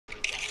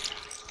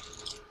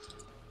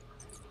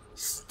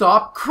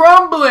stop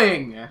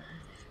crumbling!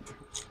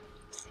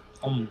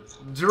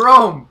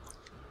 Jerome,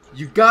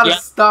 you gotta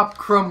stop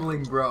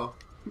crumbling, bro.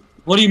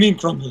 What do you mean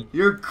crumbling?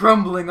 You're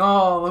crumbling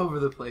all over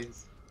the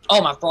place.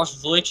 Oh, my frosted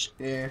flakes?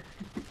 Yeah.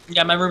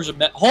 Yeah, my room's a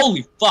mess.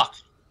 Holy fuck!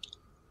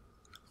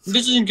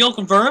 This isn't guild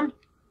confirmed?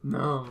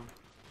 No.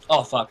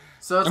 Oh, fuck.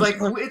 So it's like,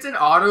 it's an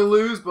auto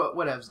lose, but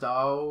whatevs,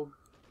 dog.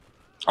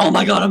 Oh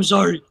my god, I'm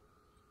sorry.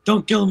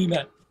 Don't kill me,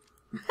 man.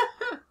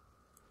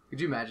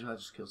 Could you imagine if I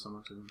just killed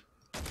someone?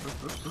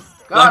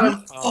 Got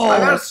him! Oh. I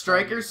got a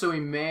striker, so we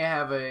may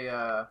have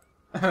a,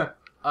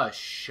 a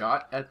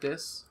shot at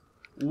this.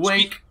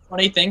 Wink!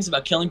 Funny things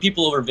about killing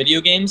people over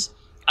video games.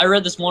 I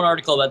read this one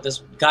article about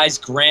this guy's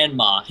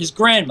grandma. His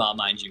grandma,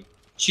 mind you.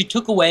 She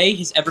took away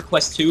his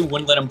EverQuest 2,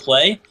 wouldn't let him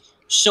play,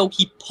 so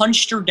he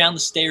punched her down the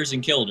stairs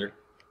and killed her.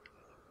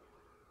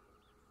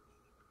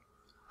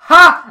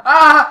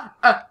 Ha!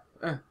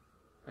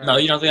 No,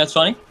 you don't think that's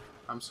funny?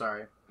 I'm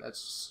sorry.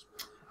 That's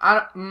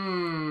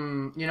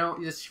you know,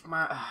 this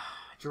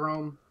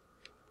Jerome.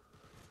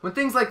 When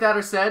things like that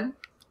are said,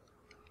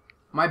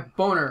 my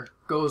boner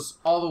goes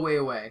all the way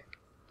away.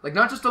 Like,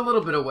 not just a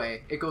little bit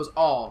away, it goes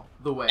all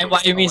the way. And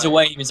what it means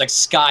away, it means like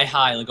sky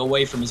high, like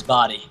away from his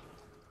body.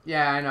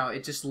 Yeah, I know,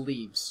 it just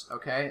leaves,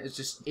 okay? It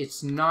just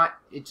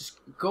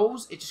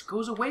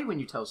goes away when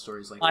you tell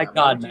stories like that. My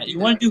god, Matt, you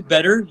want to do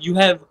better? You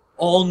have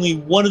only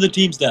one of the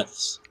team's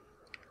deaths.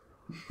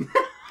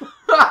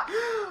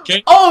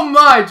 Okay. Oh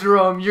my,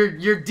 Jerome, your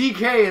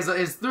DK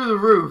is through the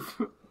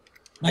roof.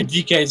 My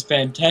DK is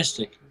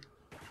fantastic.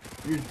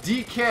 Your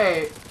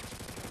DK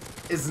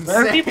is insane.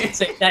 Whenever people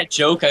say that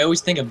joke, I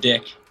always think of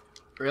Dick.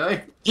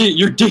 Really?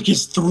 Your dick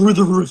is through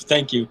the roof,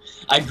 thank you.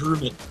 I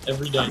groom it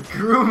every day. I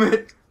groom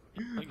it.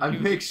 I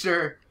make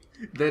sure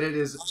that it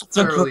is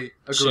thoroughly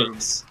a groom.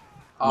 Lots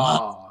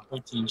of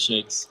protein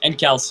shakes. And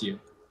calcium.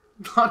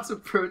 Lots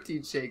of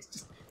protein shakes.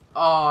 Just,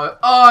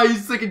 you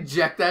just like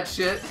inject that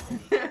shit.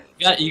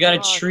 You gotta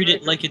treat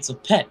it like it's a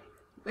pet.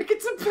 Like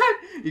it's a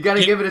pet. You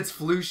gotta give it its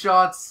flu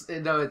shots.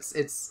 No,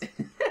 it's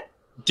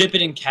Dip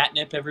it in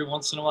catnip every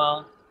once in a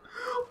while.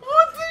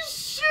 What the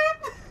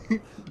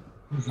shit?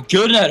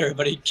 Good night,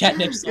 everybody.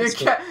 Catnip Yeah,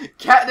 sauce.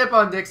 catnip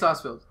on Dick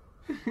Sauce Films.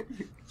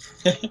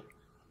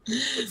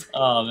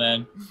 Oh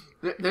man.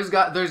 There's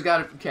got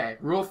okay,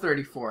 rule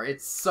 34.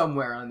 It's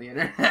somewhere on the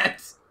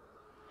internet.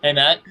 Hey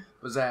Matt.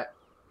 What's that?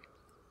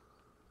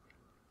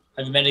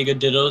 Have you met any good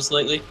dittos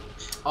lately?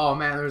 Oh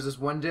man, there was this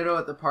one ditto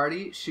at the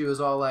party. She was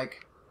all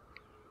like,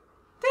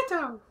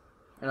 "Ditto,"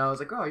 and I was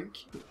like, "Oh, you're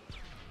cute."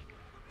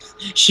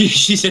 She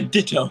said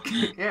ditto.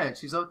 Yeah,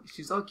 she's all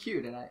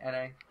cute, and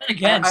I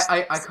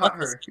caught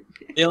her.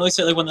 They always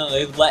say like when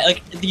they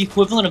like the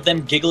equivalent of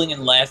them giggling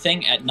and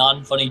laughing at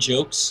non-funny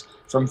jokes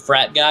from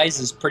frat guys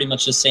is pretty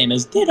much the same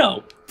as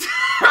ditto.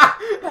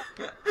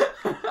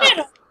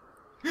 Ditto.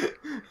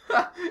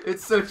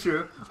 It's so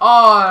true.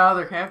 Oh, now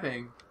they're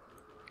camping.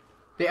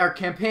 They are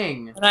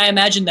camping. And I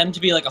imagine them to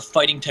be like a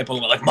fighting type of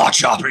like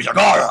Machop. He's like,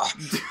 oh.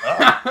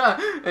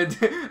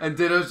 and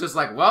Ditto's just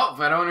like, well, if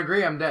I don't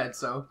agree, I'm dead.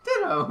 So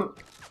Ditto.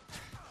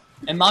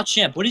 And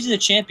Machamp, what is he the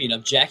champion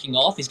of? Jacking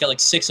off? He's got like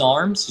 6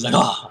 arms. He's like,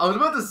 oh. I was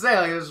about to say,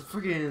 like, there's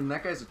freaking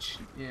that guy's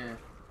yeah.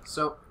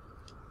 So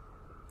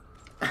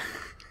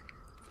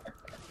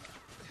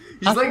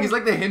he's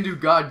like the Hindu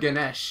god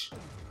Ganesh.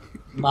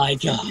 My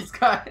god. He's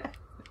got.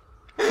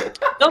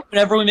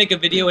 Whenever we make a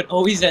video, it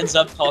always ends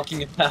up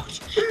talking about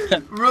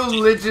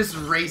religious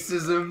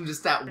racism,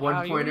 just at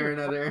one point or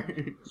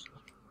another.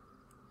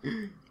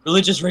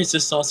 Religious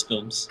racist sauce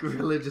films.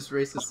 Religious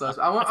racist sauce.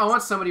 I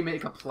want somebody to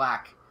make a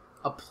plaque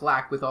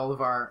with all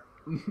of our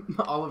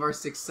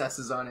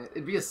successes on it.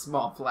 It'd be a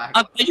small plaque.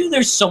 I bet you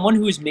there's someone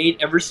who has made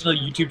every single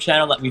YouTube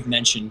channel that we've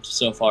mentioned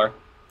so far.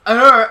 I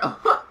know.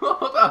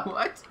 Hold on,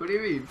 what? What do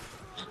you mean?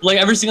 Like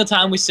every single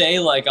time we say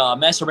like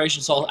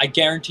masturbation sauce, I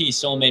guarantee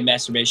someone made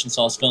masturbation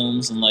sauce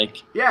films and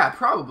like. Yeah,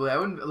 probably. I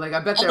wouldn't like.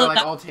 I bet they're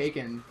like all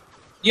taken.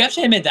 You have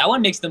to admit that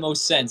one makes the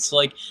most sense.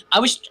 Like I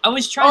was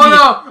trying. Oh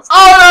no!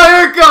 Oh no!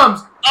 Here it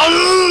comes!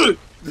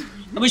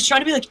 I was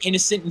trying to be like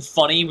innocent and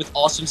funny with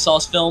Awesome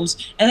Sauce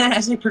Films, and then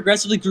as I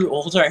progressively grew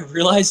older, I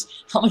realized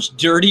how much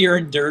dirtier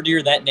and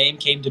dirtier that name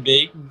came to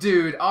be.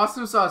 Dude,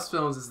 Awesome Sauce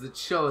Films is the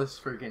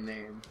chillest freaking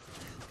name.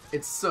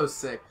 It's so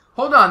sick.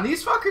 Hold on,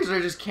 these fuckers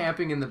are just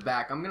camping in the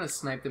back. I'm gonna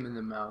snipe them in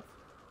the mouth.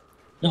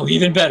 No,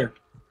 even better.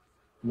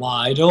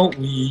 Why don't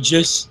we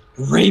just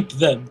rape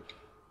them?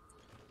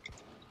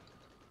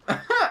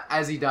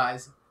 As he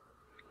dies.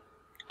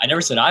 I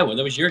never said I would.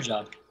 That was your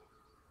job.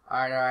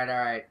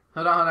 Alright.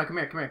 Hold on. Come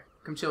here.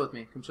 Come chill with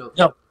me.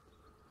 No.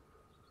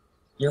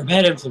 You're a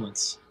bad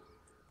influence.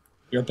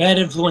 You're a bad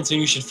influence and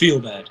you should feel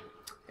bad.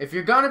 If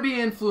you're gonna be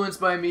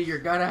influenced by me, you're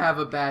gonna have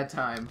a bad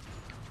time.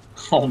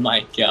 Oh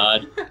my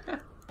god.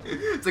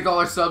 It's like all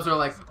our subs are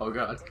like, oh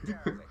god,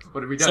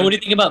 what have we done? So what do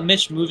you think about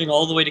Mitch moving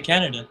all the way to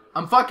Canada?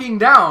 I'm fucking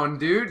down,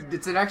 dude.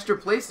 It's an extra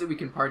place that we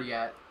can party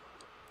at.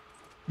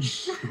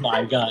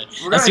 My god.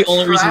 That's the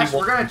only reason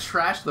we're gonna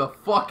trash the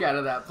fuck out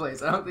of that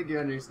place. I don't think you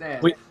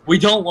understand. We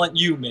don't want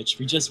you, Mitch.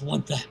 We just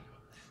want that.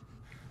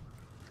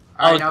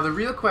 Alright, now the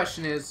real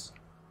question is,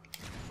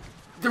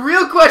 The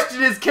real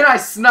question is, can I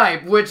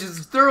snipe? Which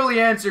is thoroughly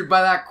answered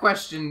by that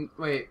question.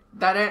 Wait,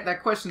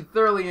 that question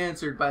thoroughly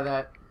answered by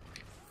that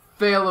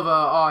fail of a.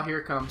 Oh, here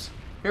it comes.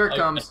 Here it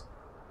comes.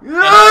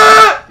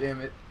 Ah!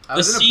 Damn it.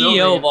 The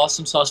CEO of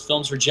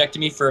AwesomeSauceFilms rejected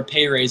me for a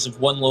pay raise of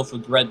 1 loaf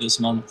of bread this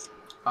month.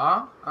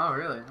 Oh? Oh,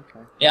 really? Okay.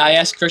 Yeah, I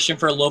asked Christian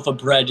for a loaf of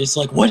bread. It's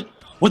like, what?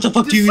 What the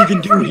fuck do you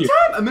even do here?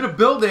 I'm in a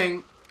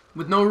building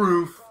with no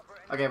roof.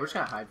 Okay, we're just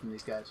gonna hide from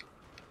these guys.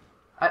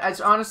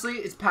 Honestly,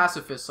 it's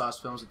pacifist sauce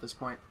films at this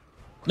point.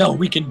 No,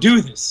 we can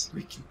do this.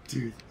 We can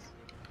do this.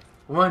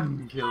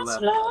 1 kill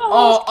left.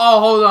 Oh,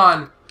 hold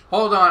on.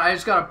 Hold on. I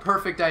just got a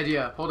perfect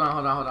idea. Hold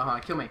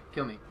on. Kill me.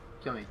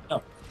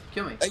 No.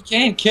 Kill me. I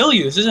can't kill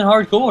you. This isn't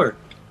hardcore.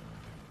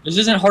 This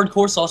isn't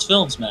hardcore sauce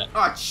films, Matt.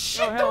 Oh,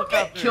 shit. Don't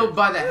get killed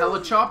by the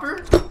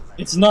helichopper.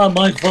 It's not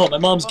my fault. My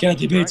mom's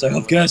Kathy Bates. I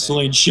have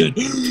gasoline shit.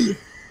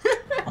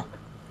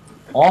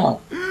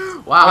 Oh.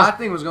 Wow, that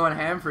thing was going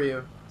ham for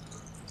you.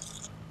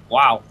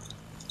 Wow.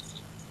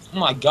 Oh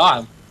my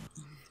god.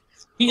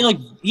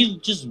 He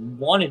just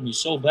wanted me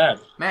so bad.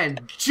 Man,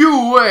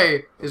 Jew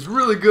is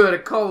really good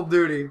at Call of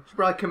Duty. Should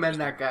probably commend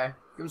that guy.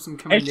 Give him some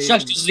commendations. It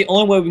sucks. This is the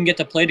only way we can get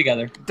to play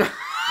together.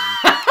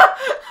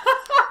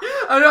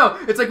 I know.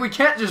 It's like we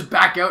can't just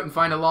back out and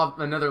find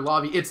another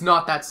lobby. It's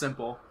not that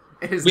simple.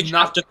 It is we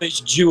have to face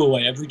Jew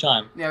away every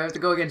time. Yeah, we have to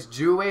go against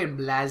Jew away and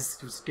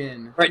blast his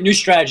skin. Right, new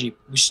strategy.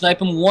 We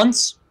snipe him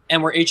once,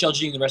 and we're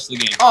HLGing the rest of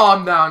the game. Oh,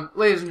 I'm down.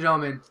 Ladies and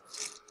gentlemen,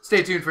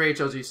 stay tuned for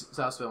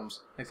AwesomeSauceFilms.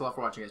 Thanks a lot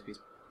for watching, guys. Peace.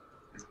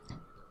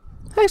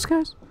 Thanks,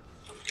 guys.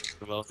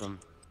 You're welcome.